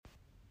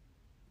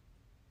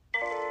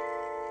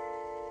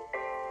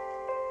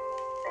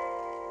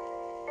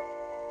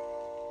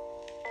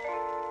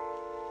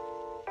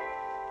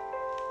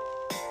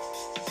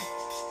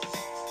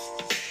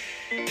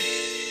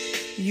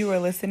You are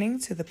listening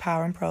to the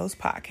Power and Prose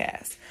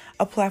podcast,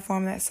 a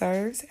platform that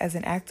serves as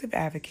an active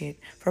advocate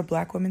for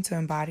Black women to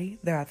embody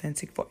their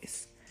authentic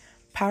voice.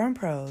 Power and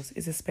Prose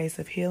is a space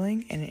of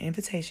healing and an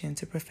invitation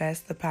to profess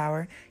the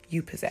power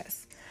you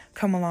possess.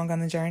 Come along on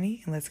the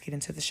journey and let's get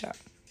into the show.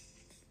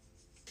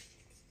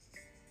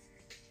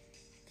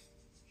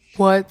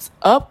 What's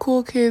up,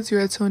 cool kids?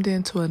 You're tuned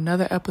in to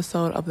another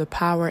episode of the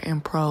Power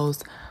and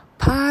Prose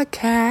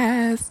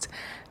podcast.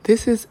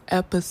 This is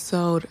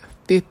episode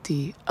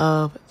 50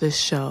 of the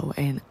show,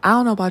 and I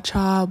don't know about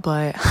y'all,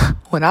 but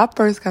when I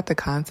first got the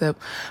concept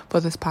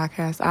for this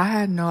podcast, I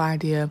had no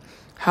idea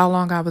how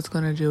long I was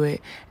going to do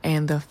it,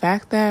 and the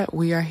fact that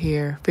we are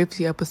here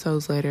 50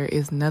 episodes later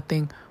is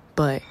nothing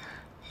but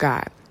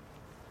God.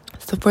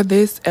 So for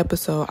this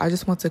episode, I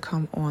just want to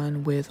come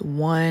on with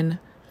one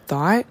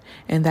thought,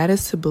 and that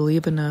is to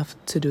believe enough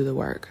to do the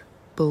work.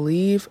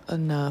 Believe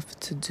enough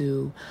to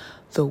do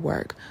the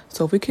work.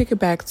 So if we kick it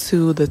back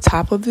to the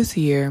top of this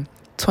year,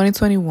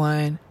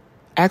 2021,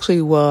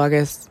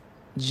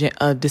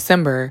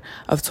 December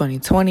of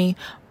 2020,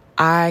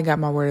 I got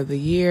my word of the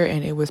year,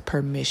 and it was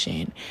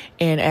permission.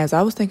 And as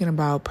I was thinking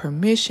about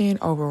permission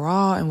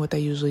overall and what that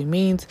usually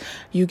means,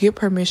 you get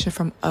permission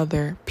from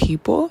other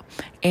people.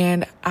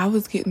 And I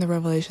was getting the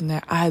revelation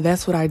that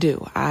that's what I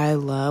do. I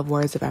love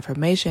words of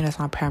affirmation. That's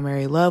my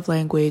primary love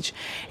language.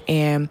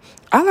 And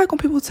I like when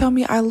people tell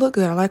me I look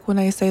good. I like when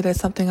they say that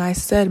something I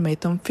said made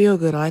them feel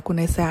good. I like when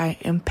they say I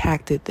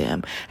impacted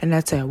them. And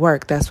that's at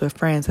work. That's with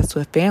friends. That's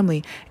with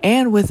family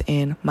and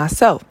within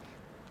myself.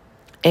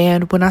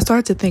 And when I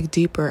started to think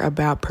deeper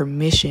about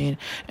permission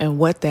and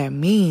what that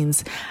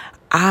means,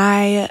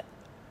 I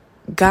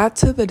got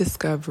to the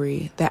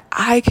discovery that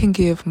I can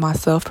give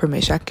myself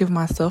permission. I can give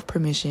myself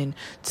permission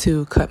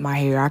to cut my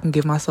hair. I can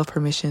give myself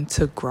permission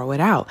to grow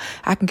it out.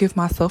 I can give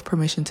myself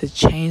permission to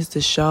change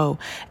the show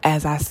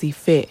as I see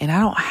fit. And I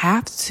don't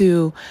have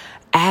to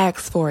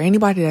ask for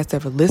anybody that's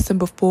ever listened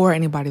before,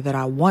 anybody that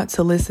I want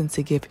to listen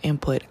to give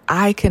input.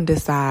 I can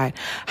decide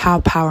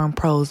how Power and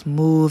Prose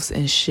moves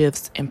and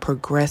shifts and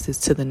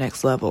progresses to the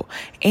next level.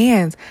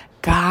 And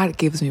God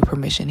gives me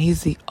permission.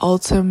 He's the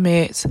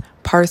ultimate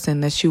person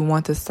that you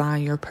want to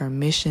sign your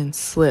permission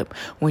slip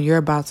when you're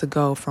about to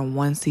go from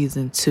one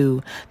season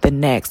to the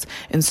next.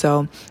 And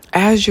so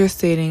as you're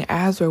sitting,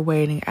 as we're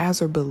waiting,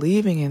 as we're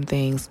believing in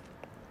things,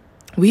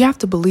 we have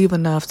to believe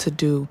enough to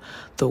do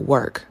the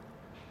work.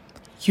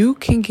 You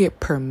can get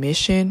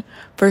permission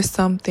for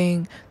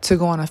something to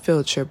go on a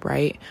field trip,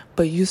 right?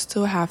 But you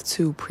still have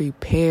to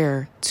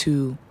prepare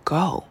to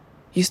go.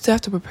 You still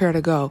have to prepare to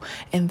go.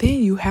 And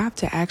then you have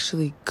to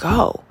actually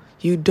go.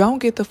 You don't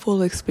get the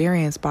full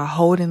experience by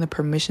holding the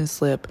permission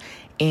slip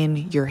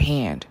in your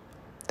hand.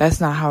 That's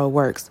not how it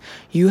works.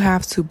 You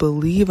have to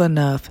believe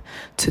enough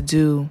to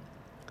do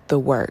the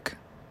work.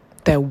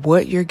 That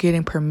what you're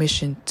getting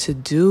permission to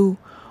do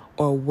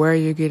or where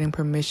you're getting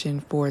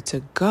permission for it to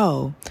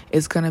go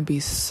is going to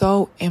be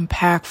so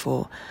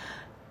impactful,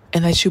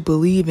 and that you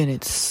believe in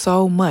it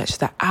so much,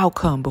 the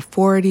outcome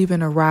before it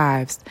even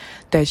arrives,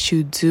 that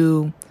you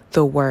do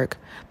the work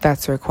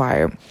that's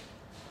required.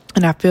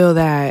 And I feel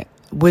that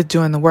with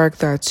doing the work,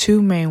 there are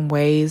two main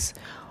ways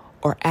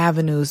or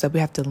avenues that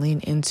we have to lean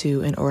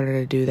into in order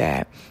to do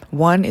that.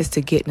 One is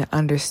to get an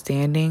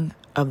understanding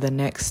of the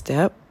next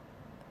step.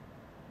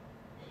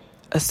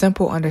 A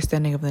simple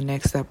understanding of the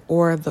next step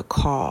or the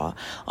call.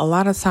 A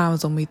lot of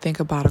times when we think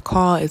about a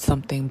call, it's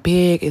something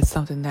big. It's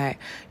something that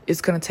is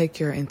going to take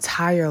your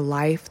entire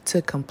life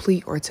to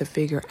complete or to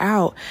figure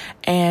out.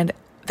 And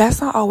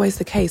that's not always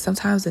the case.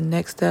 Sometimes the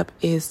next step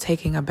is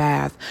taking a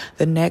bath.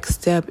 The next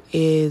step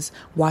is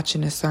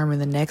watching a sermon.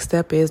 The next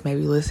step is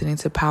maybe listening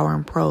to Power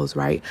and Prose,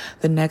 right?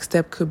 The next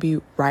step could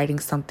be writing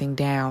something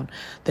down.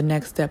 The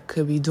next step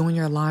could be doing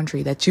your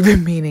laundry that you've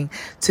been meaning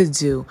to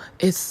do.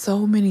 It's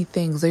so many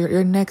things.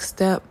 Your next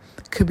step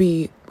could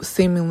be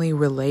seemingly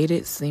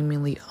related,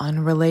 seemingly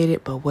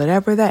unrelated, but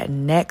whatever that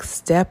next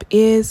step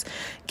is,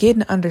 get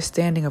an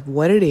understanding of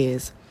what it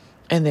is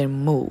and then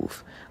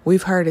move.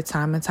 We've heard it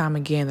time and time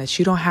again that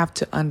you don't have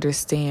to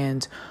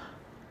understand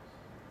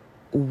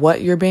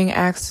what you're being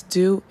asked to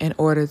do in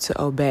order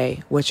to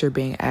obey what you're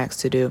being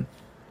asked to do.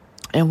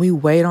 And we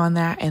wait on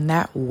that. And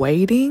that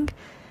waiting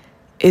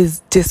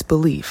is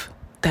disbelief.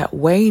 That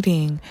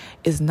waiting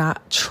is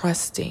not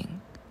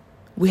trusting.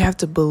 We have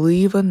to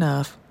believe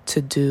enough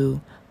to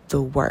do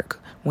the work.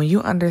 When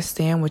you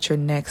understand what your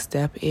next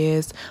step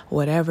is,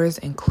 whatever's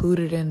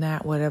included in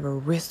that, whatever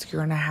risk you're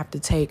going to have to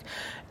take,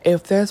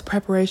 if there's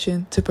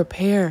preparation to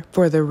prepare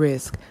for the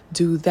risk,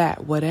 do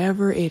that.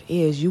 Whatever it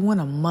is, you want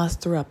to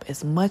muster up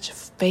as much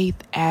faith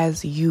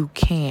as you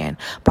can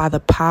by the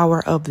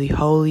power of the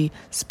Holy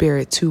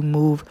Spirit to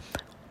move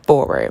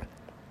forward.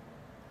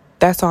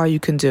 That's all you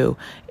can do,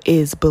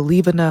 is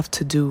believe enough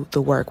to do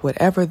the work.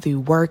 Whatever the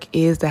work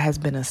is that has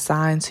been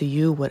assigned to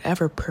you,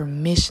 whatever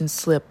permission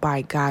slip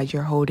by God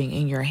you're holding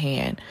in your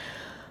hand,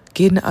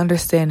 get an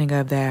understanding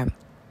of that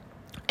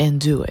and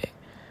do it.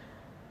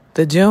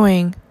 The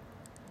doing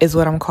is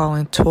what I'm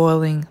calling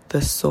toiling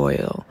the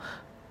soil.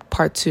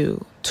 Part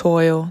 2,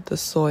 Toil the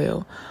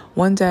Soil.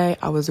 One day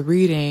I was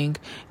reading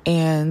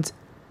and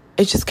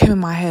it just came in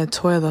my head,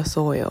 Toil the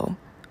Soil.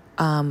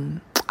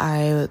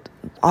 I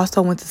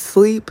also went to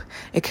sleep.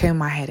 It came in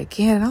my head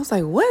again. And I was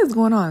like, what is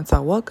going on? So I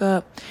woke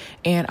up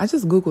and I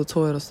just Googled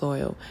Toil the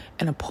Soil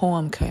and a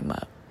poem came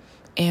up.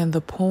 And the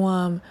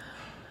poem,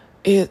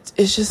 it's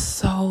just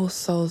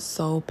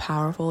so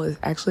powerful. It's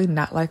actually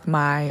not like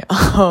my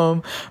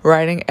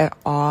writing at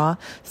all.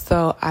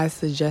 So I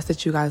suggest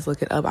that you guys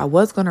look it up. I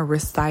was going to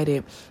recite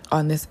it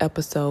on this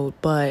episode,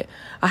 but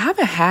I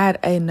haven't had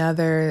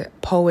another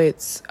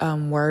poet's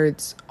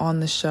words on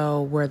the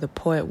show where the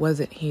poet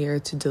wasn't here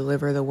to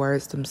deliver the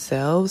words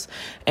themselves.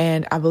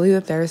 And I believe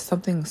that there is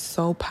something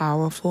so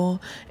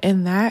powerful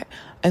in that.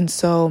 And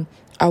so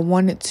I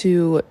wanted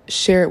to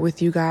share it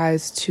with you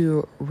guys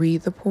to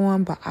read the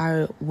poem, but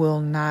I will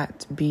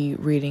not be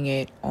reading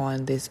it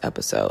on this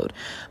episode.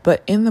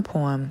 But in the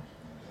poem,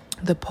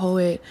 the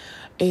poet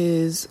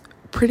is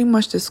pretty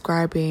much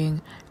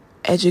describing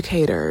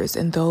educators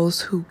and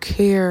those who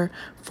care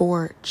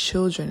for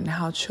children and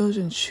how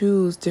children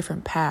choose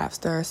different paths.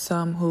 There are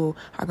some who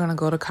are going to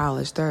go to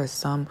college. There are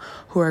some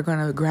who are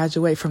going to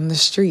graduate from the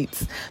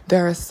streets.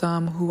 There are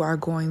some who are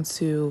going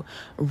to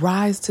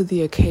rise to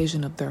the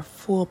occasion of their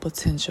full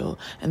potential.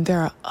 And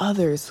there are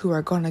others who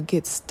are going to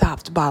get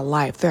stopped by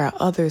life. There are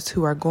others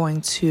who are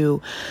going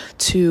to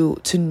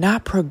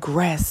not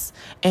progress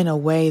in a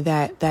way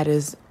that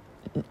is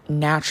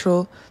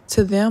natural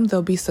to them.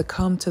 They'll be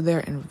succumb to their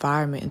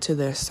environment and to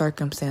their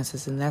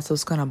circumstances, and that's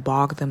what's going to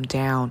bog them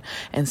down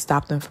and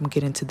stop them from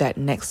getting to that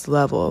next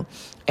level.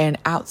 And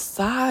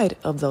outside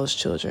of those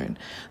children,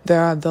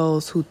 there are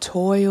those who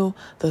toil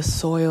the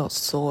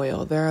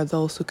soil. There are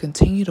those who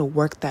continue to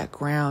work that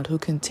ground, who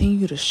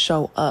continue to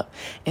show up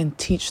and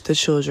teach the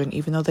children,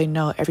 even though they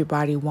know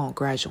everybody won't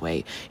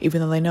graduate, even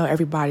though they know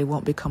everybody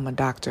won't become a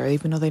doctor,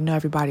 even though they know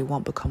everybody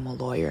won't become a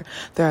lawyer.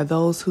 There are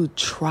those who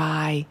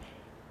try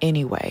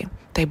anyway.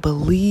 They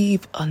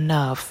believe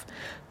enough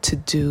to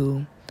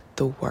do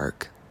the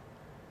work.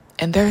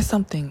 And there's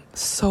something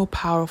so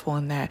powerful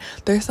in that.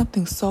 There's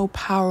something so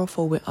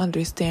powerful with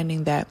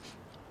understanding that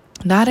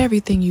not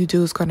everything you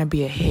do is going to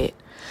be a hit.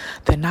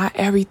 That not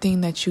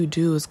everything that you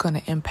do is going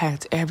to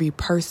impact every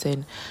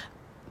person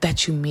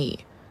that you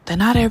meet. That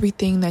not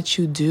everything that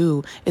you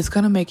do is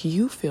going to make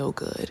you feel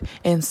good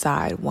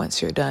inside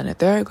once you're done. That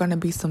there are going to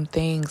be some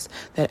things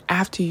that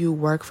after you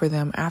work for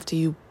them, after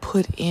you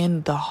put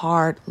in the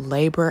hard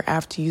labor,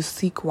 after you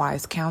seek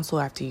wise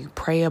counsel, after you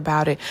pray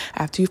about it,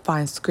 after you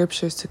find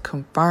scriptures to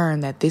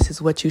confirm that this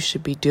is what you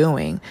should be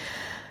doing,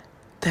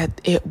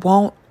 that it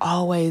won't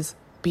always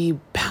be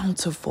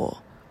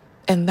bountiful.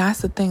 And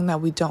that's the thing that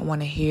we don't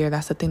want to hear.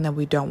 That's the thing that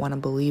we don't want to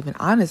believe. And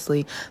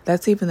honestly,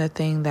 that's even the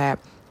thing that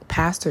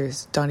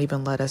pastors don't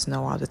even let us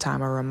know all the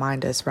time or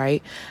remind us,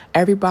 right?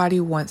 Everybody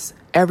wants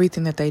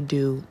everything that they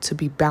do to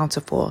be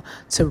bountiful,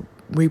 to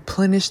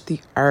replenish the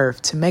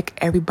earth, to make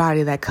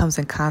everybody that comes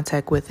in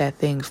contact with that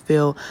thing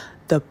feel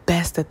the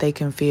best that they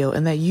can feel,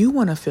 and that you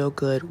want to feel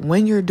good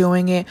when you're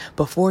doing it,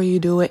 before you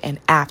do it, and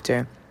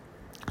after.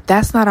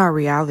 That's not our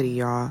reality,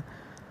 y'all.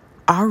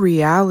 Our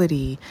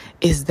reality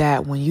is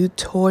that when you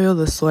toil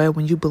the soil,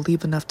 when you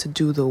believe enough to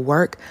do the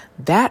work,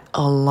 that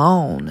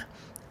alone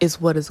is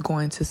what is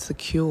going to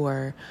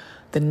secure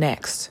the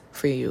next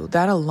for you.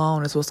 That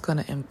alone is what's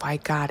going to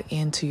invite God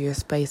into your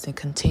space and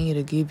continue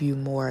to give you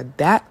more.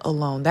 That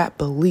alone, that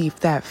belief,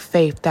 that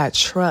faith, that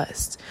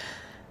trust,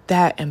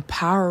 that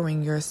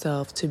empowering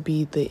yourself to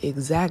be the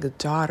exact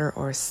daughter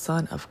or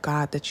son of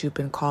God that you've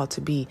been called to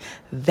be,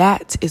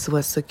 that is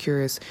what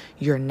secures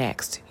your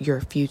next,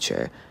 your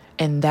future.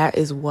 And that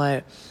is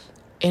what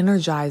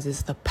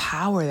energizes the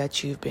power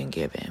that you've been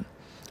given.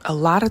 A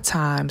lot of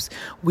times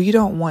we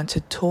don't want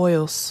to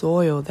toil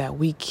soil that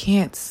we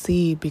can't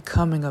see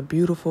becoming a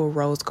beautiful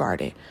rose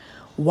garden.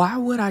 Why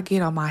would I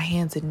get on my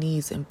hands and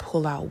knees and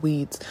pull out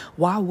weeds?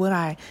 Why would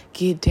I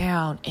get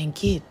down and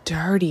get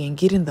dirty and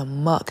get in the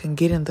muck and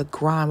get in the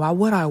grime? Why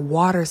would I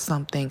water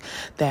something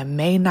that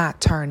may not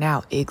turn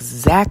out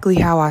exactly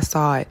how I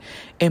saw it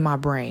in my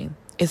brain?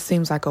 It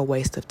seems like a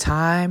waste of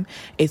time.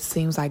 It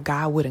seems like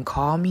God wouldn't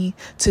call me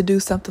to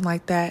do something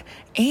like that.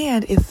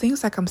 And it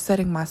seems like I'm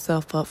setting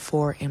myself up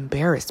for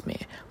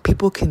embarrassment.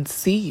 People can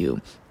see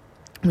you.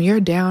 When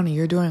you're down and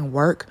you're doing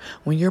work,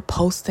 when you're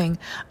posting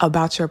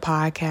about your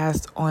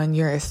podcast on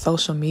your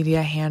social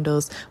media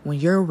handles, when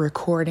you're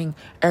recording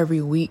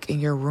every week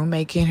and your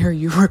roommate can hear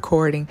you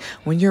recording,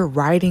 when you're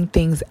writing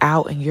things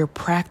out and you're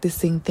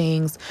practicing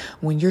things,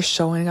 when you're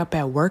showing up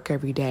at work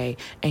every day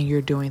and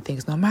you're doing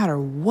things, no matter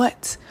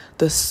what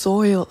the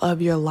soil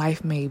of your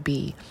life may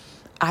be,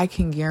 I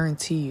can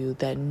guarantee you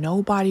that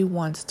nobody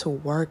wants to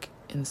work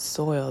in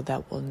soil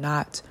that will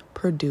not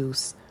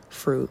produce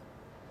fruit.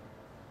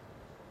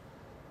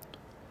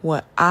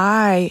 What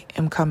I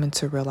am coming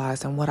to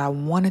realize and what I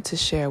wanted to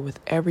share with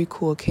every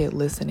cool kid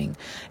listening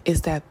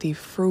is that the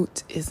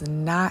fruit is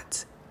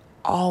not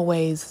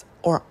always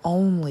or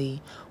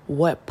only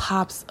what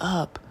pops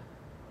up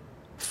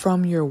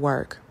from your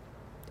work.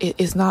 It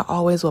is not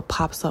always what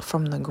pops up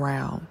from the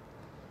ground.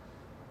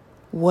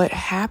 what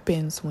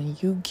happens when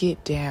you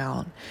get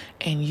down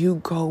and you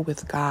go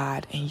with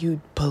God and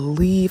you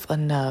believe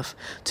enough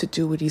to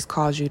do what He's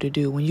called you to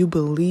do, when you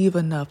believe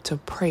enough to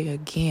pray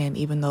again,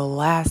 even though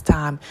last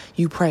time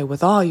you prayed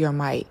with all your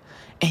might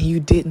and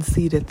you didn't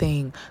see the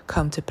thing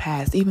come to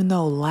pass, even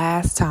though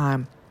last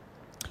time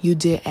you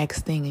did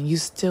X thing and you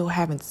still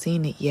haven't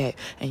seen it yet,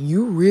 and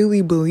you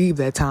really believe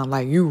that time,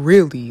 like you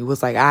really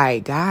was like, all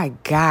right,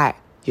 God got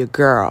your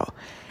girl,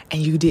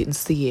 and you didn't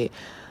see it.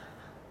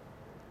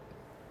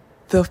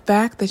 The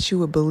fact that you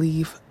would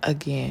believe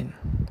again,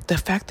 the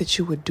fact that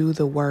you would do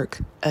the work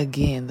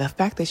again, the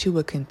fact that you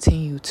would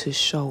continue to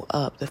show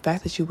up, the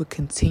fact that you would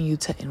continue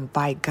to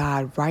invite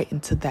God right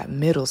into that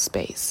middle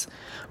space,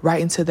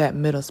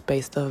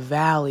 the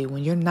valley,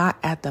 when you're not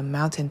at the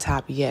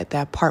mountaintop yet,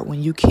 that part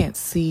when you can't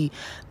see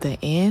the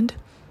end,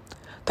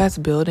 that's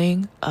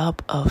building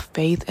up a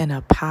faith and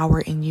a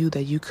power in you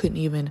that you couldn't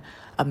even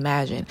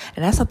imagine.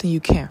 And that's something you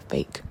can't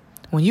fake.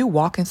 When you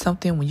walk in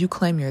something, when you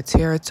claim your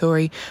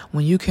territory,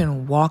 when you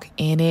can walk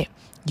in it,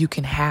 you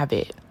can have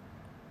it.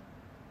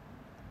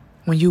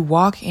 When you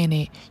walk in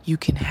it, you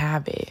can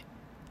have it.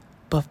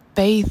 But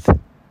faith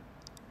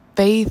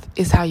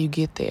is how you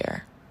get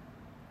there.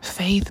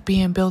 Faith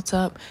being built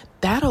up,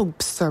 that'll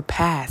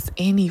surpass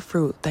any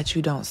fruit that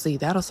you don't see.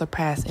 That'll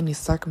surpass any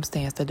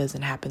circumstance that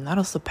doesn't happen.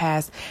 That'll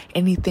surpass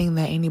anything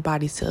that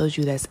anybody tells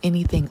you that's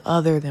anything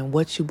other than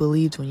what you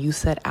believed when you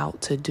set out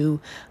to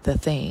do the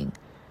thing.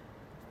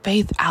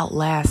 Faith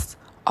outlasts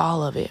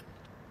all of it.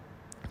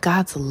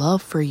 God's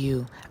love for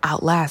you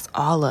outlasts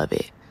all of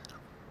it.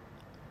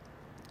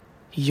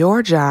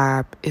 Your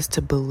job is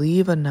to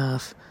believe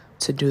enough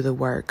to do the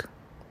work.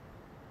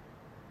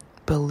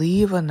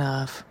 Believe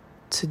enough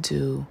to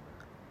do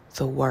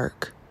the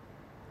work.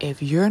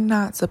 If you're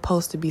not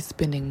supposed to be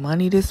spending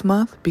money this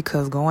month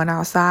because going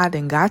outside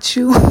and got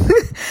you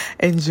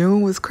and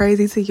June was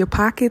crazy to your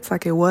pockets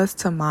like it was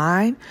to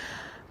mine,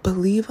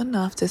 believe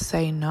enough to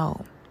say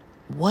no.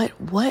 What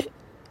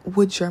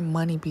would your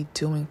money be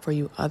doing for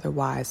you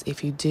otherwise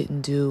if you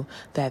didn't do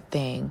that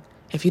thing?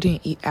 If you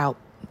didn't eat out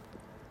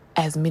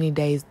as many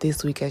days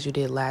this week as you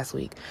did last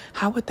week?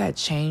 How would that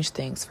change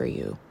things for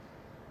you?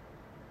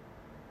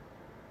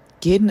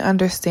 Get an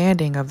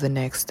understanding of the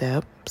next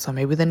step. So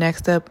maybe the next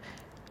step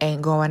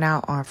ain't going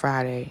out on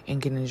Friday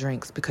and getting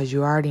drinks because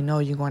you already know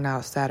you're going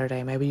out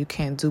Saturday. Maybe you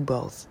can't do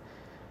both.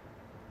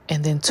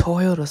 And then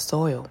toil the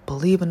soil.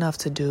 Believe enough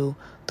to do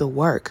the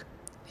work.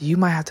 You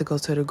might have to go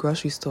to the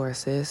grocery store,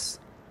 sis.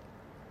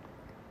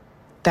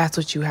 That's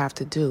what you have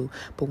to do.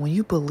 But when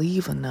you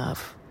believe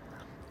enough,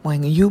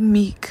 when you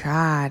meet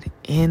God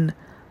in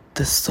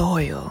the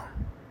soil,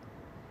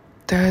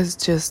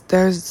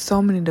 there's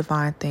so many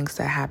divine things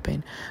that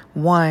happen.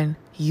 One,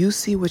 you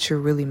see what you're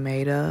really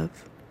made of.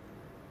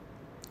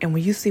 And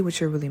when you see what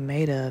you're really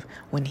made of,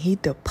 when He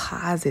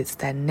deposits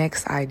that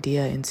next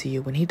idea into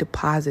you, when He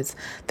deposits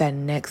that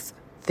next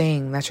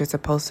thing that you're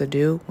supposed to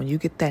do, when you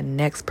get that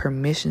next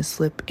permission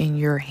slip in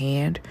your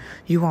hand,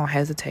 you won't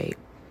hesitate.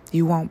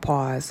 You won't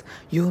pause.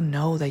 You'll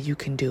know that you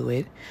can do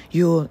it.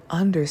 You'll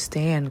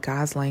understand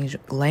God's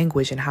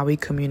language and how He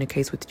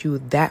communicates with you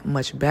that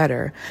much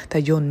better,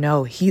 that you'll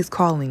know He's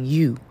calling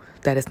you,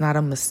 that it's not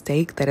a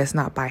mistake, that it's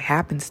not by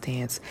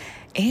happenstance.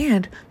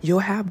 And you'll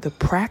have the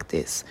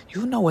practice.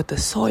 You'll know what the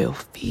soil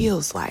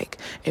feels like.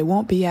 It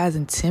won't be as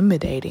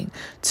intimidating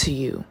to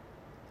you.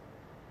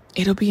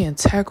 It'll be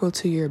integral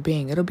to your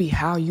being. It'll be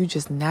how you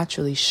just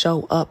naturally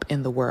show up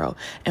in the world.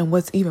 And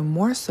what's even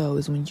more so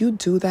is when you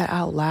do that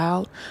out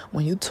loud,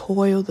 when you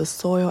toil the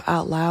soil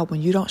out loud,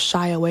 when you don't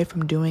shy away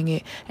from doing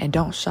it and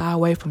don't shy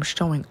away from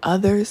showing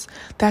others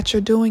that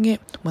you're doing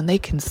it, when they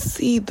can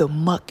see the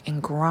muck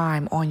and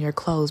grime on your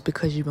clothes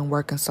because you've been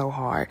working so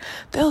hard,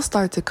 they'll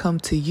start to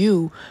come to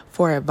you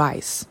for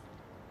advice.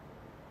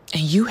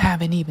 And you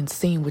haven't even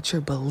seen what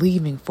you're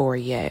believing for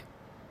yet.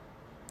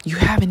 You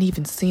haven't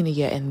even seen it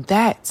yet. And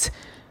that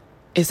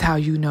is how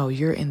you know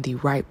you're in the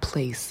right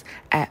place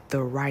at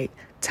the right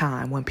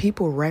time. When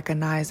people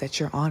recognize that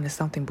you're on to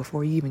something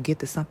before you even get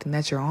to something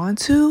that you're on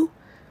to,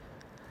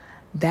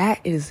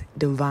 that is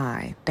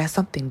divine. That's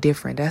something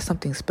different. That's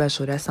something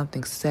special. That's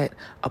something set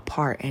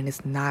apart. And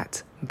it's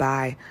not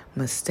by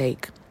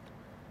mistake.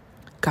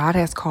 God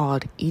has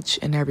called each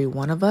and every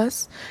one of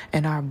us,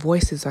 and our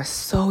voices are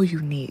so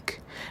unique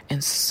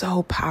and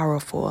so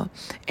powerful.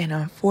 And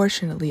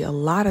unfortunately, a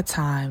lot of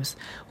times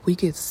we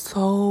get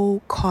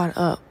so caught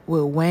up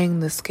with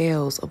weighing the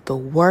scales of the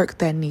work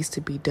that needs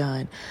to be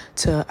done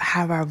to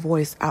have our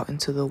voice out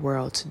into the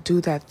world, to do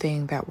that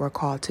thing that we're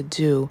called to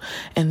do.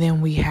 And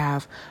then we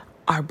have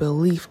our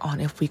belief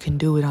on if we can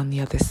do it on the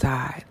other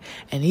side.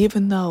 And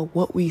even though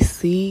what we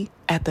see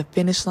at the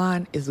finish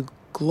line is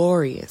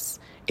glorious,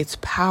 it's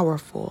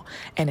powerful,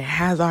 and it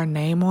has our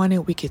name on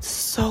it, we get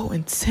so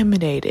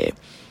intimidated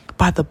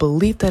by the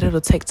belief that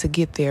it'll take to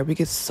get there. We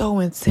get so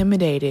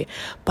intimidated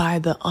by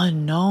the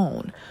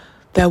unknown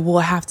that we'll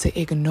have to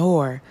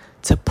ignore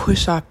to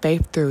push our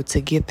faith through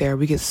to get there.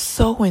 We get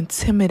so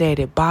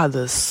intimidated by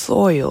the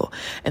soil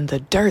and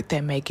the dirt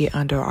that may get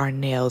under our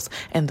nails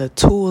and the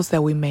tools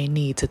that we may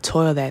need to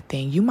toil that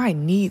thing. You might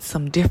need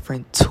some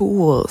different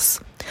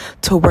tools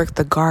to work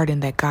the garden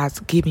that God's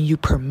giving you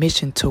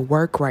permission to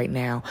work right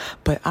now.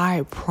 But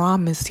I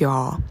promise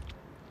y'all,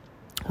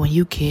 when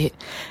you get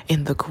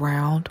in the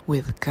ground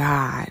with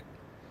God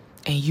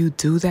and you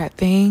do that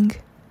thing,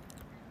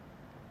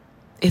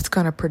 it's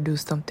going to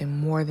produce something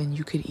more than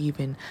you could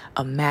even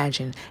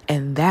imagine.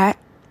 And that,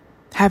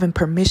 having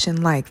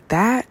permission like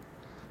that,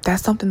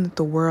 that's something that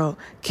the world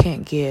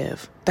can't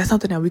give. That's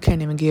something that we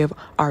can't even give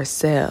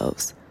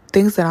ourselves.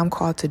 Things that I'm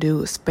called to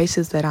do,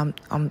 spaces that I'm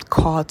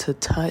called to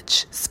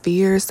touch,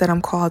 spheres that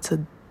I'm called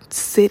to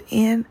sit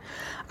in,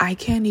 I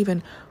can't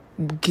even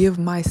give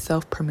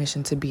myself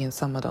permission to be in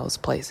some of those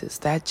places.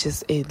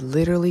 It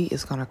literally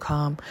is going to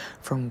come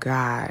from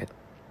God.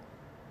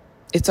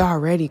 It's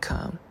already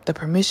come. The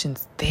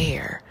permission's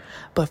there.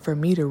 But for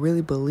me to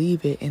really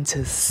believe it and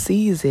to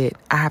seize it,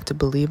 I have to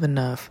believe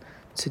enough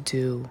to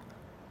do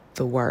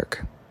the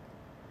work.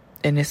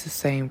 And it's the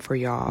same for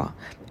y'all.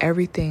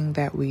 Everything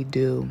that we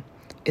do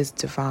is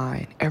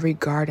divine. Every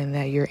garden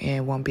that you're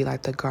in won't be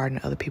like the garden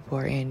other people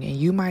are in. And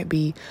you might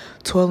be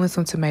toiling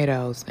some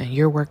tomatoes and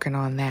you're working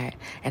on that.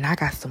 And I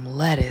got some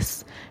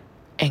lettuce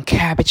and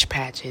cabbage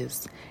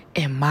patches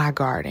in my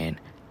garden.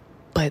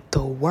 But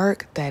the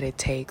work that it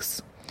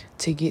takes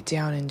to get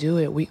down and do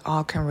it, we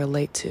all can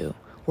relate to.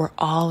 We're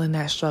all in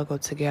that struggle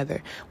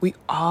together. We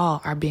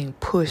all are being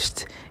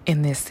pushed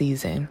in this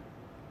season.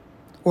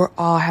 We're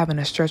all having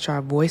to stretch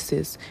our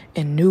voices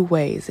in new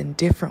ways, in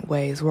different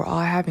ways. We're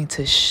all having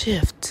to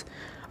shift.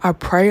 Our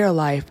prayer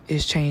life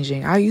is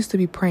changing. I used to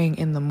be praying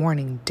in the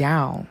morning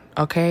down,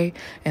 okay?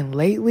 And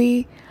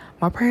lately,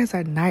 my prayers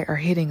at night are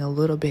hitting a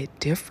little bit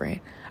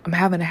different. I'm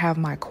having to have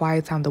my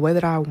quiet time. The way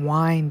that I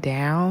wind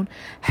down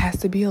has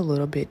to be a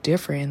little bit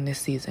different in this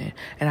season.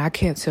 And I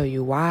can't tell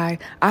you why.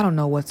 I don't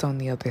know what's on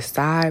the other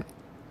side.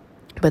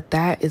 But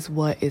that is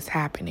what is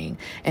happening.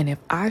 And if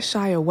I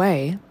shy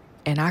away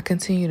and I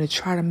continue to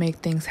try to make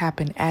things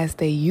happen as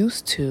they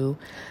used to,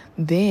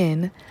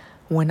 then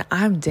when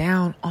I'm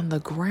down on the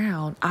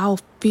ground, I'll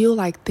feel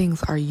like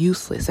things are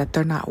useless, that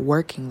they're not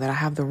working, that I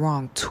have the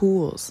wrong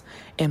tools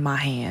in my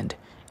hand.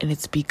 And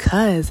it's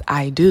because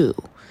I do.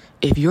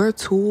 If your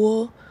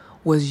tool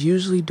was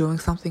usually doing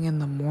something in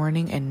the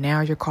morning and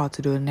now you're called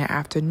to do it in the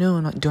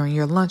afternoon during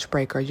your lunch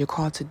break, or you're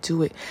called to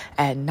do it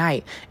at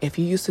night. If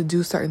you used to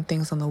do certain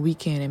things on the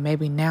weekend and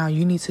maybe now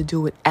you need to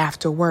do it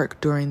after work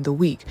during the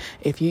week.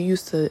 If you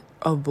used to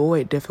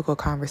avoid difficult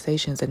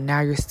conversations and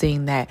now you're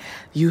seeing that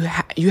you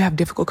have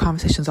difficult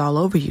conversations all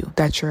over you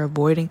that you're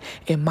avoiding,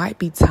 it might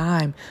be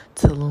time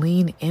to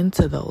lean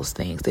into those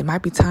things. It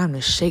might be time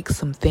to shake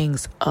some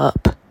things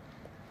up.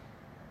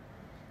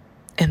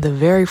 And the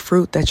very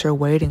fruit that you're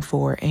waiting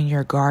for in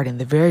your garden,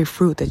 the very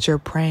fruit that you're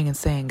praying and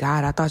saying,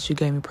 God, I thought you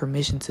gave me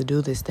permission to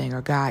do this thing,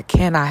 or God,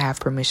 can I have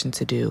permission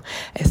to do?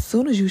 As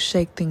soon as you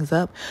shake things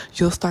up,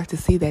 you'll start to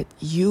see that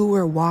you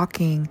were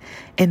walking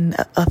in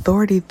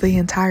authority the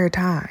entire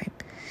time.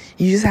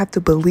 You just have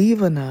to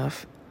believe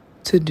enough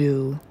to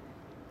do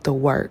the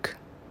work.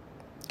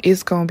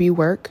 It's going to be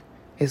work.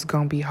 It's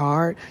going to be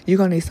hard. You're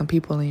going to need some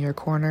people in your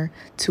corner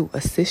to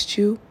assist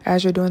you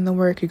as you're doing the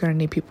work. You're going to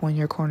need people in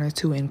your corner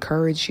to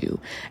encourage you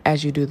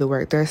as you do the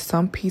work. There are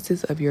some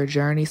pieces of your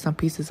journey, some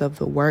pieces of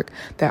the work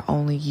that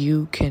only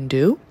you can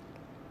do.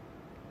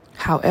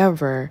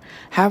 However,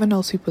 having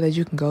those people that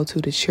you can go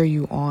to cheer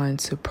you on,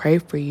 to pray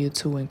for you,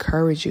 to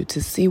encourage you,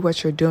 to see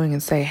what you're doing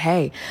and say,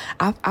 hey,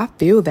 I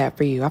feel that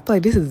for you. I feel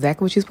like this is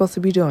exactly what you're supposed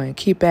to be doing.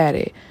 Keep at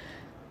it.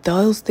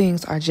 Those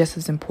things are just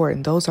as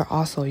important. Those are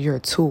also your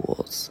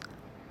tools.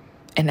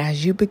 And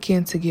as you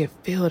begin to get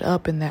filled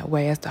up in that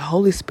way, as the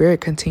Holy Spirit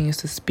continues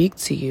to speak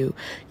to you,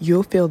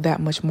 you'll feel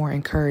that much more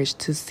encouraged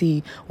to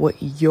see what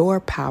your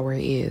power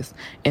is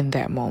in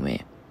that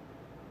moment.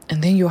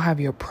 And then you'll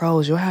have your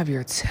pros, you'll have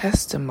your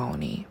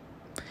testimony.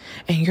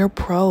 And your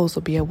pros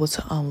will be able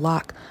to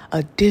unlock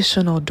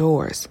additional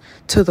doors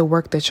to the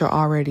work that you're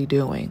already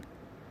doing.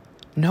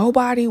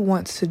 Nobody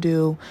wants to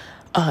do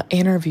an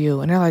interview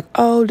and they're like,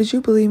 oh, did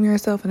you believe in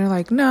yourself? And they're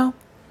like, no.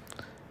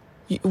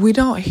 We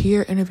don't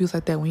hear interviews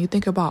like that when you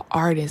think about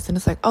artists and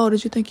it's like, oh,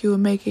 did you think you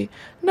would make it?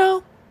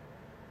 No,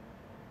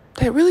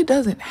 that really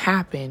doesn't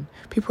happen.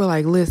 People are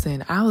like,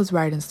 listen, I was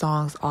writing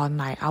songs all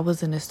night. I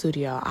was in the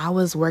studio. I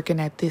was working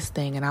at this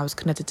thing and I was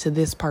connected to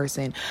this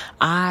person.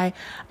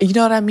 You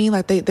know what I mean?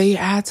 Like they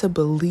had to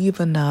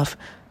believe enough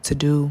to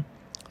do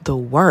the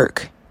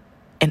work.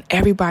 And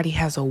everybody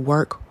has a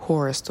work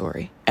horror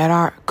story. At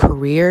our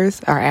careers,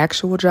 our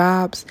actual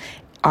jobs,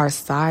 our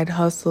side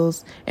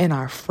hustles, and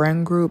our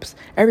friend groups,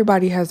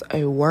 everybody has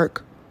a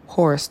work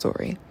horror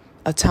story.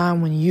 A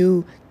time when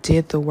you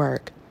did the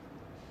work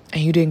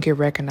and you didn't get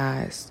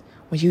recognized.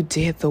 when you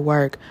did the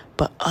work,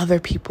 but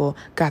other people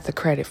got the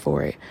credit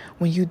for it.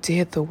 When you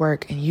did the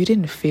work and you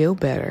didn't feel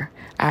better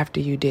after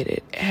you did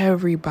it.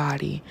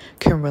 Everybody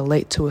can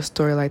relate to a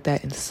story like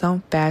that in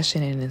some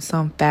fashion and in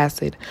some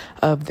facet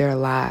of their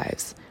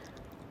lives.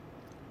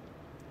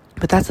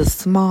 But that's a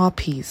small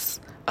piece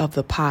of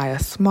the pie, a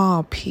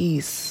small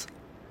piece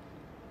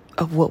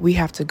of what we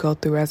have to go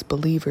through as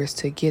believers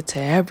to get to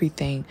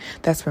everything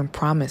that's been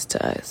promised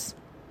to us.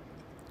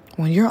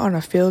 When you're on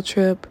a field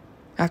trip,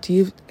 after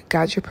you've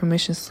got your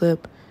permission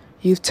slip,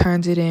 you've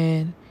turned it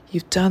in,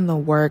 you've done the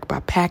work by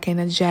packing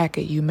a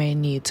jacket you may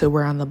need to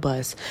wear on the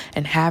bus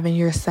and having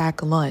your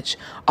sack lunch,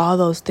 all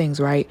those things,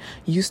 right?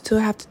 You still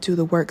have to do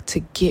the work to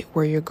get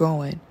where you're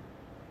going.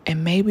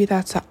 And maybe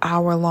that's an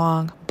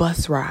hour-long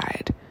bus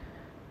ride.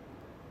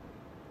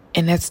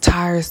 And that's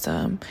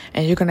tiresome.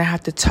 And you're going to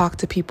have to talk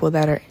to people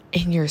that are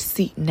in your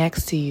seat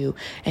next to you.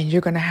 And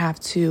you're going to have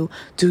to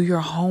do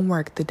your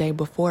homework the day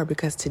before,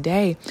 because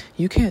today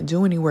you can't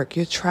do any work.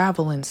 You're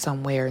traveling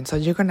somewhere. And so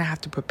you're going to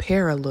have to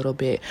prepare a little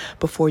bit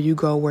before you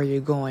go where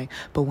you're going.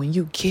 But when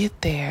you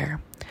get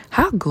there,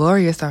 how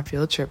glorious are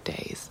field trip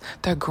days?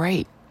 They're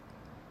great.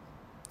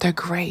 They're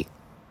great.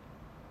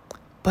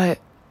 But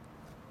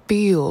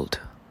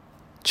field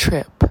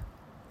trip,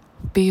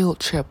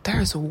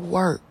 there's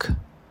work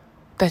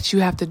that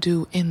you have to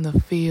do in the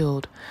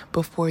field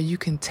before you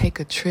can take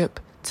a trip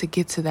to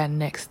get to that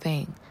next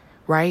thing,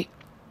 right?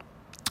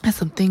 There's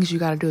some things you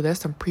got to do.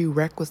 There's some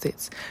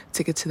prerequisites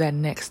to get to that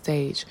next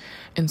stage.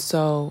 And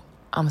so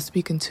I'm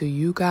speaking to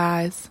you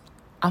guys.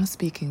 I'm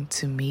speaking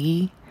to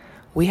me.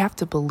 We have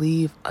to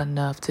believe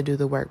enough to do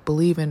the work.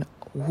 Believe in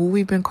who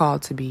we've been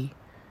called to be.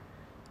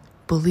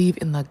 Believe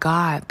in the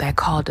God that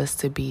called us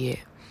to be it.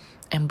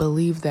 And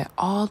believe that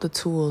all the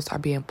tools are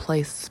being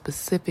placed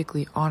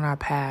specifically on our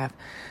path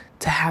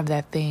to have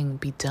that thing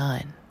be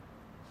done.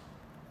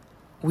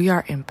 We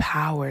are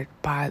empowered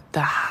by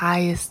the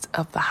highest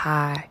of the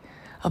high,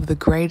 of the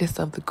greatest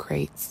of the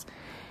greats.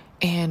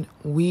 And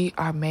we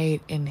are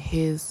made in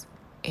His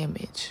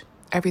image.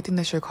 Everything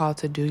that you're called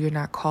to do, you're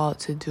not called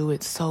to do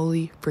it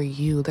solely for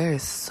you. There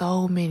is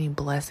so many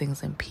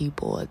blessings and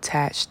people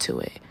attached to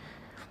it.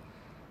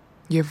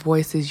 Your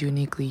voice is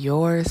uniquely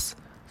yours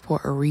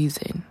for a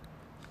reason.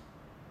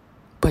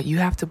 But you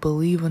have to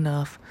believe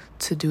enough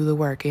to do the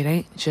work. It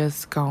ain't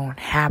just gonna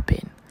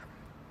happen.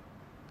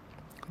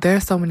 There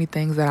are so many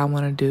things that I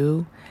want to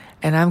do,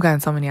 and I've gotten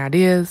so many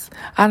ideas.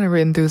 I've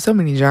written through so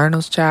many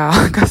journals, child.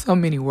 I got so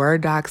many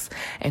Word docs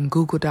and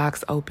Google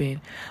Docs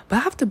open. But I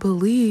have to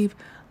believe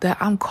that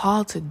I'm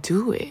called to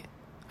do it.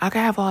 I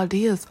can have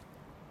ideas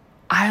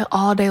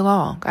all day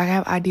long. I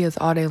have ideas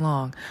all day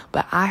long.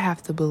 But I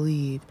have to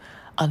believe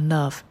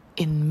enough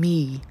in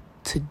me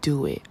to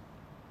do it.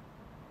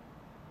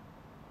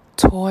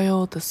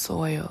 Toil the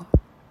soil.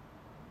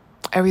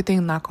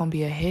 Everything's not going to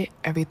be a hit.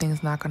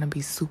 Everything's not going to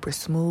be super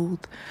smooth.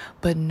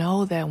 But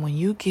know that when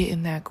you get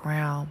in that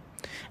ground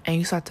and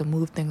you start to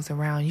move things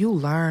around, you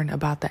learn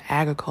about the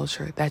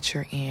agriculture that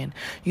you're in.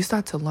 You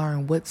start to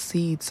learn what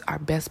seeds are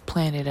best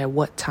planted at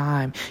what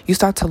time. You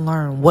start to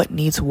learn what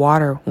needs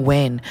water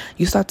when.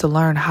 You start to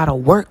learn how to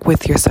work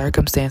with your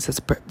circumstances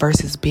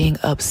versus being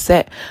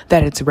upset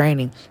that it's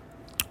raining.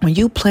 When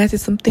you planted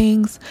some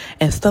things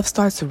and stuff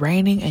starts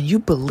raining and you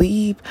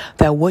believe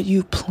that what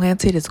you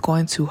planted is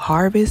going to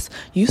harvest,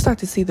 you start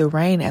to see the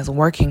rain as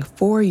working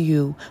for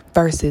you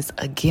versus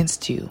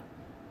against you.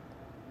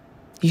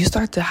 You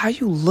start to, how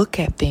you look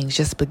at things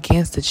just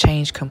begins to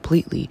change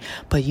completely,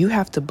 but you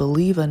have to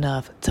believe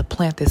enough to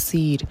plant the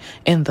seed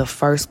in the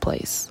first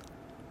place.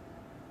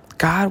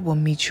 God will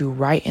meet you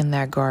right in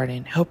that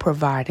garden. He'll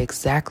provide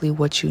exactly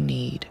what you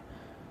need.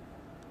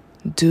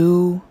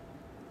 Do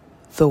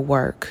the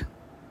work.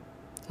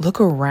 Look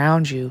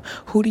around you.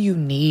 Who do you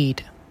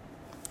need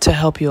to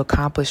help you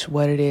accomplish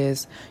what it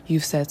is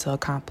you've set to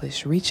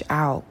accomplish? Reach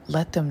out.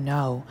 Let them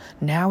know.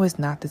 Now is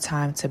not the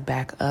time to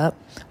back up.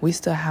 We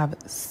still have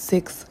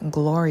 6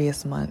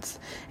 glorious months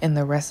in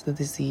the rest of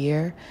this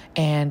year.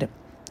 And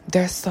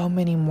there's so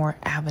many more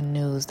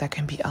avenues that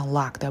can be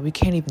unlocked that we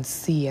can't even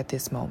see at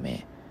this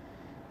moment.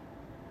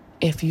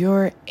 If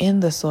you're in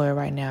the soil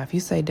right now, if you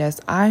say, Des,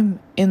 I'm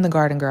in the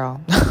garden,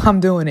 girl.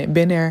 I'm doing it.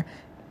 Been there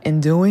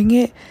and doing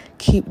it.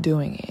 Keep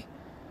doing it.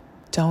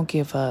 Don't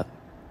give up.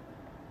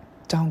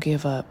 Don't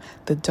give up.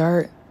 The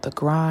dirt, the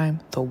grime,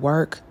 the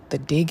work, the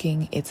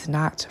digging, it's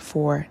not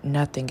for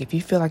nothing. If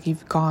you feel like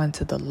you've gone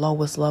to the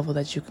lowest level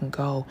that you can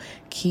go,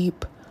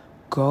 keep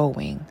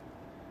going.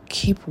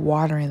 Keep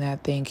watering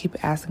that thing.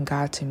 Keep asking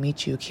God to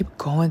meet you. Keep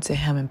going to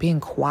Him and being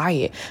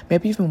quiet.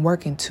 Maybe you've been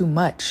working too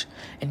much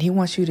and He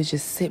wants you to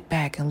just sit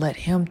back and let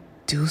Him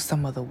do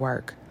some of the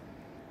work.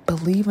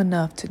 Believe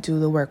enough to do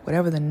the work,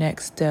 whatever the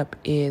next step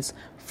is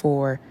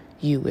for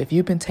you. If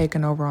you've been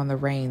taken over on the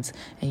reins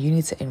and you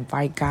need to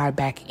invite God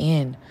back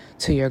in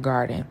to your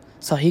garden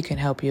so He can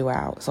help you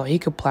out, so He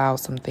could plow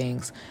some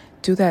things,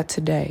 do that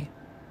today.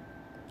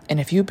 And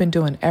if you've been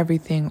doing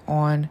everything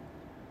on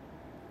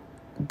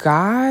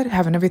God,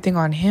 having everything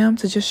on Him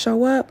to just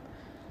show up,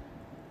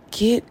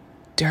 get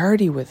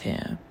dirty with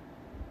Him.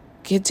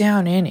 Get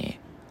down in it.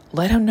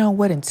 Let him know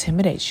what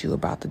intimidates you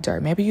about the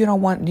dirt. Maybe you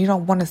don't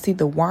want to see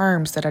the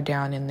worms that are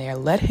down in there.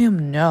 Let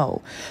him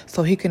know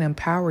so he can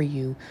empower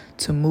you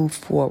to move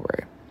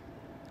forward.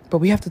 But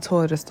we have to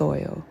toil the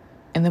soil.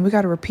 And then we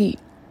got to repeat.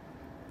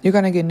 You're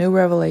going to get new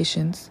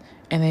revelations,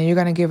 and then you're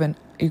going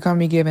to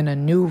be given a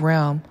new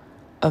realm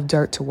of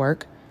dirt to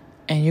work,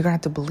 and you're going to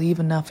have to believe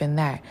enough in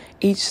that.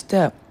 Each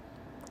step,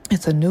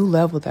 it's a new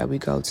level that we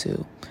go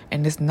to,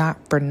 and it's not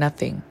for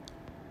nothing.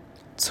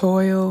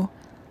 Toil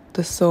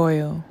the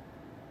soil.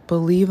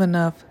 Believe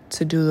enough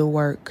to do the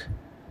work.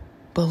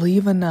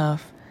 Believe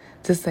enough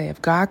to say,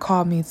 if God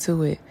called me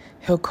to it,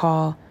 he'll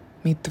call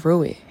me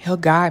through it. He'll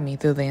guide me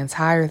through the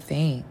entire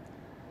thing.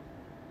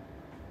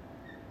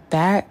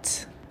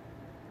 That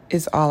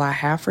is all I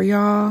have for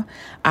y'all.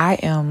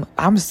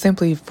 I'm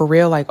simply for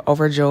real, like,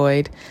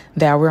 overjoyed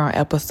that we're on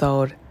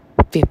episode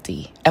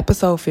 50 of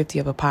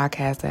a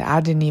podcast that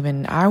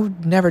I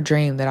would never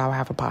dream that I would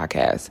have a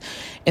podcast.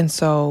 And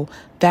so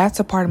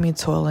that's a part of me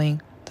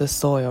toiling the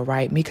soil,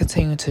 right? Me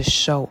continuing to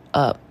show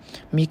up,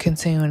 me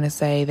continuing to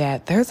say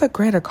that there's a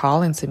greater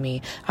calling to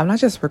me. I'm not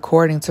just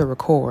recording to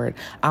record.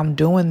 I'm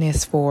doing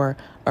this for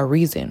a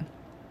reason,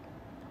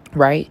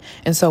 right?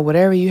 And so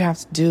whatever you have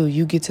to do,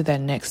 you get to that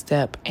next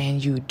step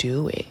and you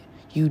do it.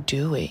 You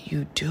do it.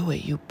 You do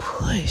it. You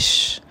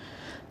push.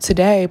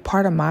 Today,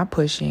 part of my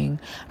pushing,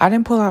 I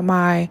didn't pull out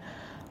my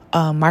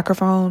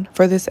microphone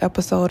for this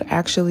episode.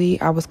 Actually,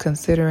 I was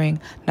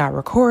considering not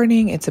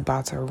recording. It's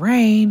about to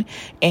rain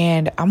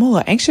and I'm a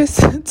little anxious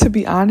to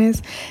be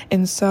honest.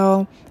 And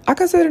so I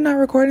considered not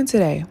recording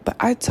today, but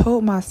I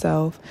told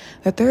myself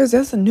that there's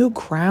a new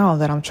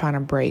ground that I'm trying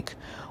to break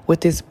with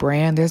this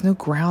brand. There's new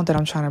ground that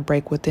I'm trying to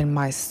break within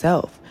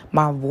myself,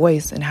 my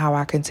voice, and how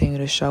I continue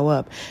to show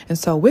up. And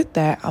so with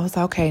that, I was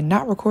like, okay,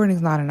 not recording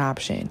is not an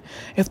option.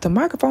 If the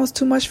microphone's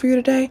too much for you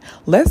today,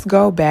 let's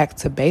go back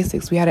to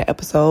basics. We had an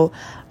episode,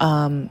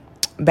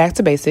 Back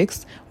to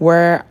Basics,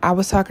 where I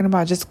was talking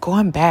about just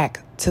going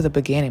back to the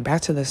beginning,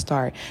 back to the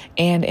start.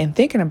 And in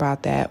thinking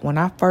about that, when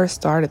I first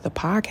started the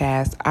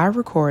podcast, I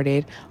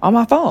recorded on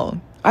my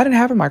phone. I didn't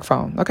have a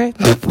microphone, okay?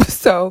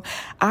 So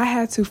I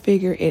had to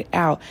figure it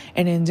out.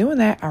 And in doing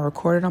that, I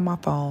recorded on my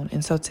phone.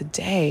 And so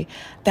today,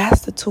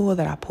 that's the tool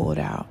that I pulled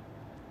out.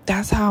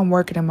 That's how I'm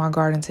working in my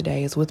garden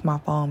today, is with my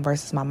phone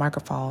versus my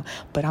microphone.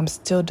 But I'm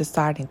still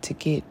deciding to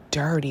get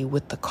dirty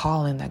with the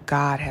calling that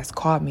God has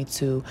called me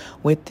to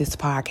with this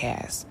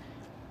podcast.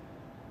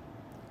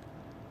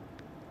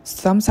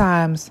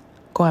 Sometimes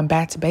going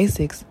back to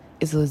basics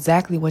is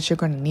exactly what you're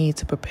going to need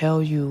to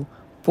propel you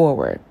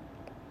forward.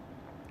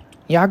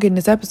 Y'all getting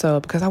this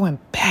episode because I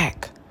went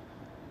back.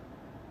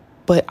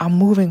 But I'm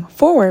moving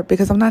forward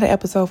because I'm not at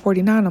episode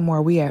 49 no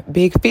more. We at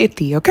big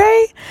 50,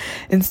 okay?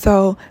 And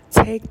so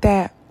take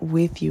that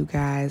with you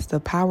guys. The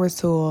power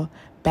tool,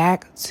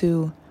 back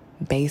to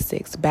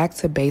basics. Back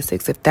to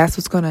basics. If that's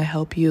what's going to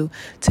help you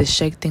to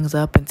shake things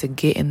up and to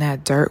get in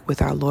that dirt with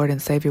our Lord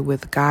and Savior,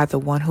 with God, the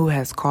one who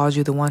has called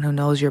you, the one who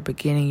knows your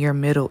beginning, your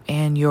middle,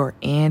 and your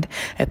end.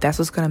 If that's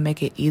what's going to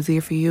make it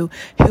easier for you,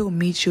 he'll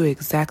meet you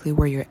exactly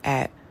where you're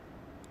at.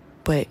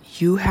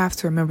 But you have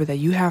to remember that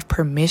you have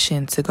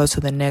permission to go to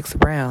the next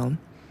realm.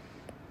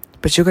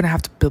 But you're going to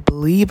have to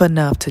believe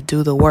enough to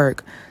do the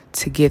work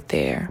to get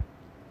there.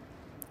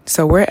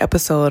 So we're at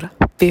episode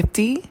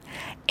 50.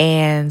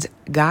 And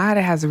God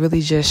has really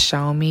just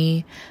shown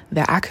me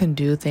that I can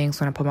do things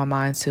when I put my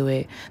mind to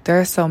it. There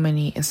are so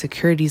many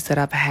insecurities that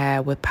I've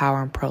had with Power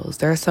and Prose.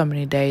 There are so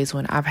many days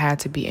when I've had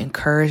to be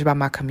encouraged by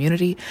my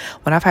community,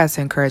 when I've had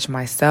to encourage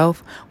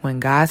myself, when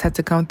God's had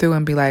to come through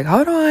and be like,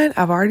 hold on,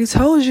 I've already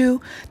told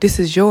you this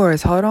is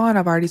yours. Hold on,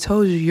 I've already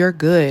told you you're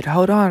good.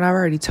 Hold on, I've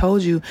already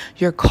told you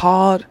you're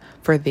called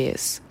for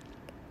this.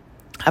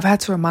 I've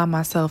had to remind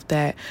myself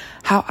that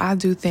how I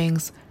do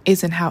things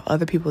isn't how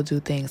other people do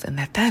things, and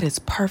that is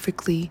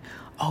perfectly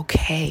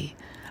okay.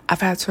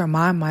 I've had to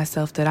remind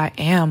myself that I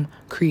am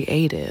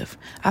creative.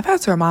 I've had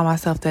to remind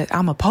myself that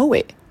I'm a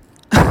poet,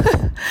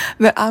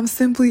 that I'm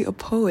simply a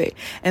poet,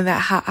 and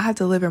that how I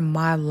deliver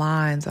my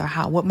lines or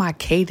what my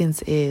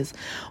cadence is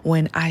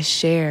when I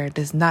share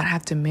does not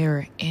have to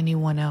mirror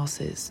anyone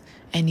else's.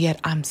 And yet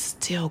I'm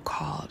still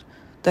called,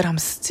 that I'm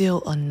still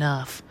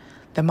enough,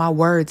 that my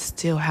words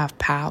still have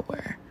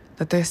power,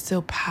 that there's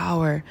still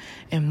power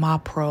in my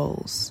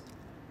prose.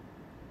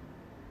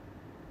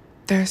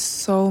 There's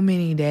so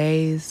many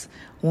days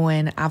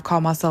when I've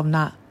called myself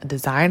not a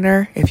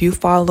designer. If you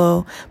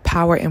follow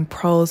Power and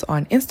Prose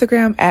on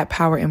Instagram at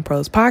Power and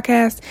Prose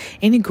Podcast,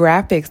 any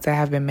graphics that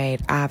have been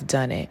made, I've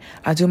done it.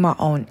 I do my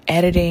own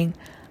editing.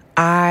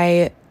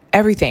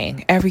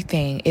 Everything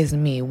is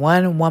me.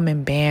 One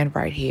woman band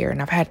right here.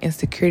 And I've had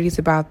insecurities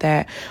about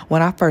that.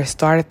 When I first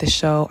started the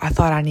show, I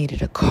thought I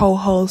needed a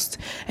co-host,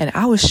 and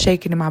I was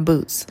shaking in my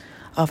boots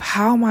of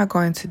how am I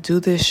going to do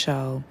this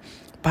show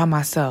by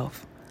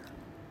myself?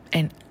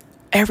 And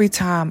every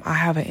time I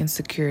have an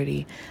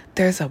insecurity,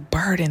 there's a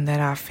burden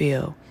that I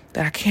feel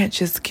that I can't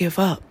just give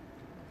up.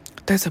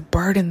 There's a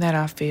burden that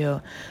I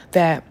feel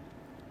that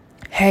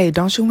Hey,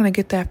 don't you want to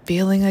get that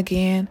feeling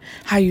again?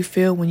 How you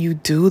feel when you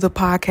do the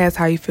podcast,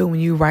 how you feel when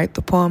you write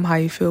the poem, how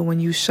you feel when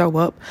you show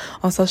up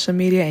on social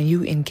media and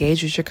you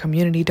engage with your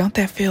community. Don't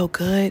that feel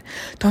good?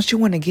 Don't you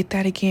want to get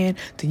that again?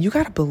 Then you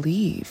got to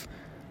believe.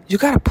 You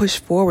got to push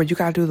forward. You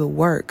got to do the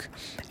work.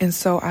 And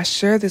so I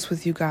share this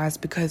with you guys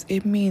because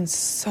it means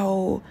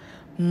so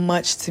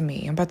much to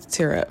me. I'm about to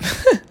tear up.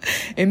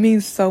 It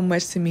means so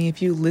much to me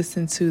if you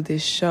listen to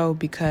this show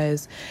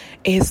because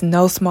it's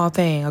no small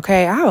thing.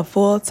 Okay. I have a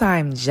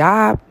full-time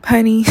job,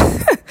 honey,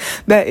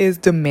 that is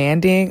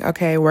demanding.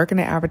 Okay. Working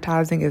in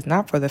advertising is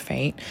not for the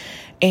faint.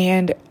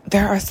 And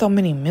there are so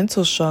many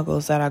mental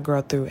struggles that I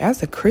grow through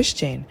as a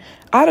Christian.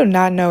 I do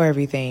not know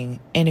everything.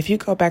 And if you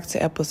go back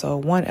to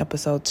episode 1,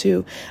 episode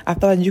 2, I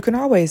feel like you can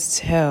always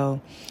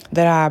tell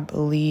that I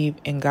believe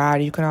in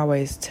God. You can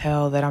always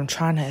tell that I'm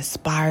trying to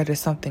aspire to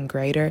something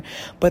greater.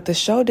 But the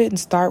show didn't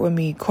start with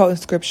me quoting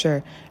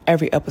scripture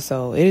every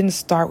episode. It didn't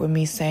start with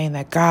me saying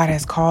that God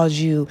has called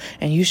you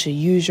and you should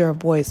use your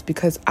voice,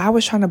 because I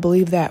was trying to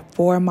believe that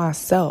for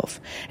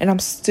myself. And I'm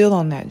still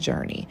on that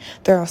journey.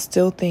 There are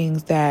still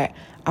things that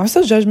I'm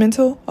still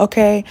judgmental,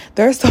 okay?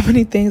 There are so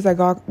many things that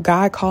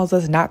God calls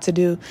us not to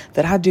do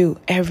that I do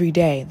every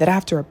day, that I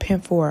have to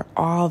repent for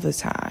all the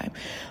time.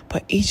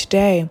 But each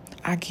day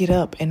I get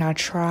up and I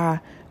try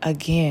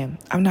again.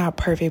 I'm not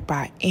perfect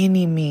by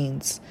any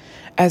means.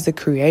 As a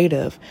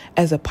creative,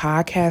 as a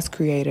podcast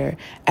creator,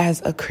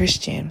 as a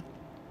Christian,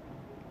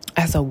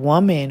 as a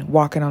woman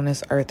walking on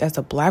this earth, as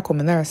a Black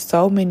woman, there are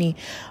so many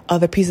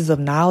other pieces of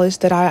knowledge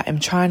that I am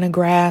trying to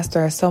grasp.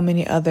 There are so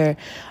many other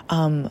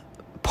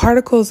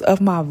particles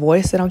of my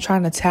voice that I'm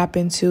trying to tap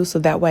into, so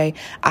that way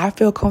I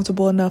feel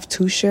comfortable enough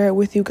to share it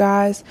with you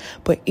guys.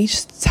 But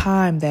each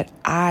time that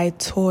I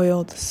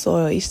toil the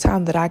soil, each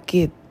time that I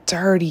get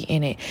dirty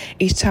in it,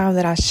 each time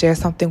that I share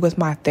something with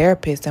my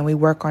therapist and we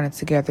work on it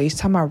together, each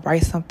time I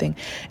write something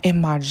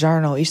in my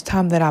journal, each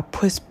time that I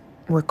push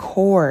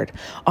record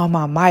on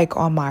my mic,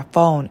 on my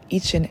phone,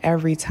 each and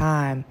every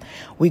time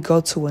we go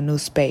to a new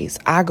space.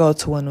 I go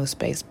to a new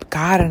space.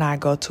 God and I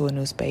go to a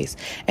new space.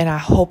 And I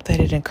hope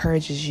that it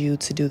encourages you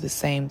to do the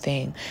same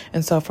thing.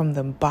 And so from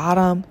the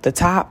bottom, the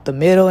top, the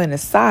middle, and the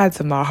sides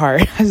of my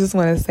heart, I just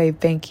want to say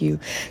thank you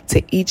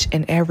to each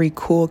and every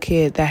cool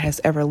kid that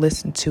has ever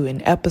listened to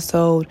an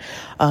episode,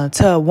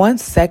 to 1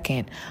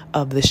 second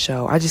of the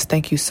show. I just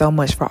thank you so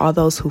much for all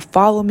those who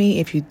follow me.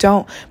 If you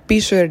don't,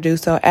 be sure to do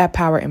so at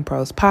Power in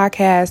Prose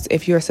Podcast.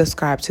 If you're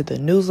subscribed to the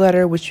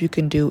newsletter, which you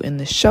can do in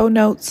the show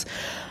notes,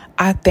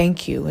 I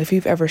thank you. If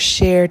you've ever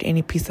shared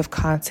any piece of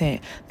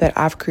content that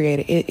I've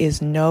created, it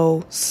is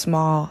no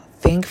small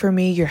thing for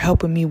me. You're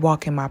helping me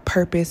walk in my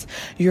purpose.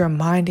 You're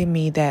reminding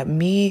me that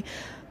me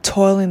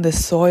toiling the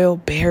soil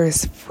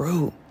bears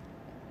fruit.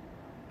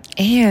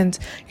 And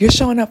you're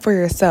showing up for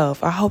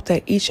yourself. I hope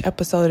that each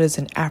episode is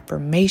an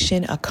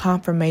affirmation, a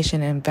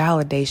confirmation, and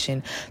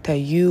validation that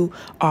you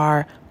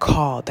are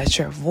called, that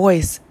your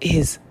voice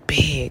is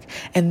big,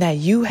 and that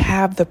you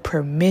have the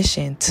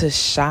permission to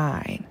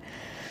shine.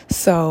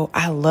 So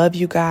I love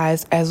you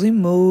guys. As we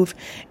move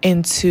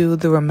into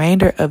the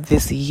remainder of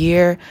this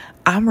year,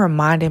 I'm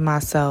reminding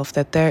myself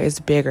that there is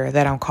bigger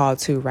that I'm called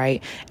to,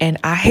 right? And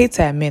I hate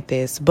to admit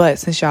this, but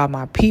since y'all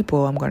my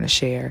people, I'm going to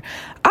share.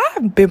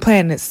 I've been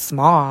playing it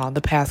small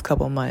the past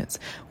couple months.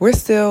 We're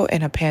still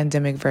in a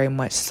pandemic, very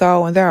much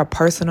so. And there are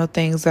personal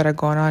things that are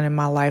going on in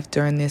my life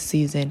during this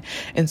season.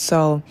 And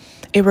so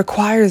it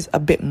requires a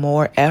bit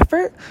more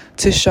effort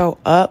to show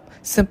up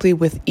simply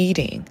with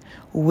eating,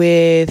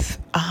 with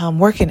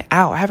working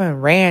out. I haven't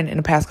ran in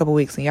the past couple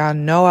weeks, and y'all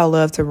know I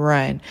love to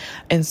run.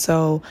 And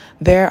so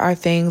there are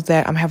things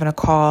that I'm having to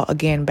call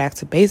again back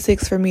to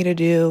basics for me to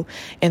do.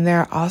 And there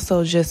are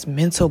also just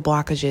mental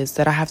blockages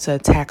that I have to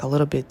attack a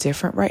little bit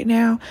different right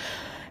now.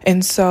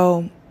 And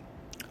so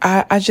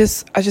I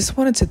just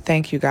wanted to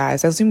thank you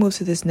guys. As we move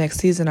to this next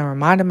season, I'm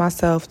reminding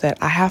myself that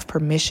I have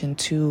permission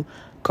to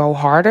go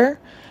harder,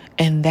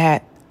 and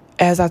that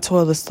as I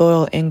toil the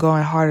soil in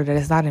going harder, that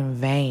it's not in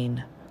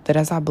vain. That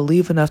as I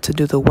believe enough to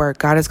do the work,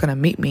 God is going to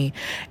meet me,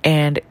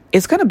 and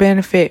it's going to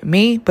benefit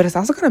me, but it's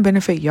also going to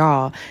benefit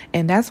y'all.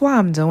 And that's why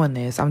I'm doing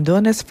this. I'm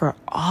doing this for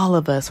all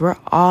of us. We're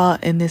all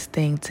in this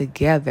thing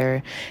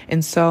together.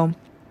 And so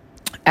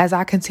as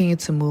I continue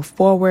to move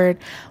forward,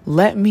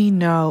 let me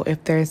know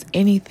if there's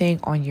anything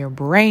on your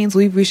brains.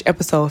 We've reached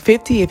episode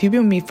 50. If you've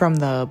been with me from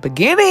the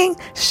beginning,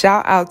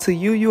 shout out to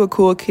you. You a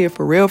cool kid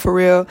for real, for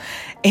real.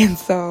 And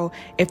so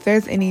if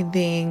there's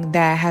anything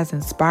that has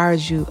inspired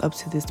you up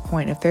to this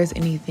point, if there's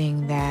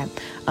anything that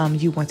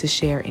you want to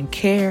share and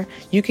care,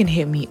 you can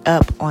hit me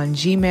up on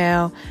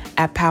Gmail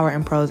at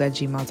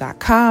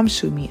powerandprose@gmail.com.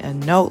 Shoot me a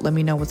note. Let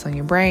me know what's on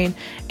your brain.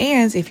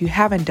 And if you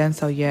haven't done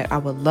so yet, I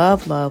would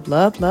love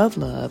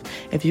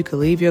if you could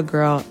leave your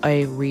girl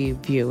a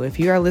review. If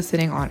you are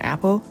listening on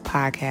Apple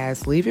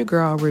Podcasts, leave your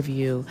girl a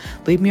review,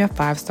 leave me a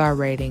 5-star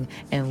rating,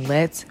 and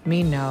let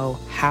me know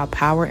how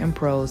Power in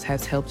Prose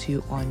has helped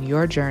you on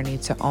your journey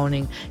to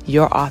owning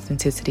your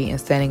authenticity and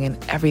standing in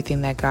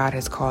everything that God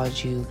has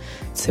called you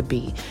to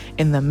be.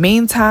 In the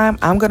meantime,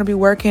 I'm going to be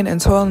working and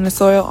toiling the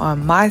soil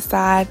on my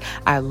side.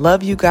 I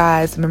love you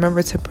guys.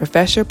 Remember to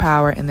profess your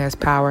power, and there's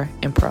power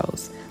in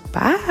prose.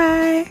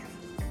 Bye.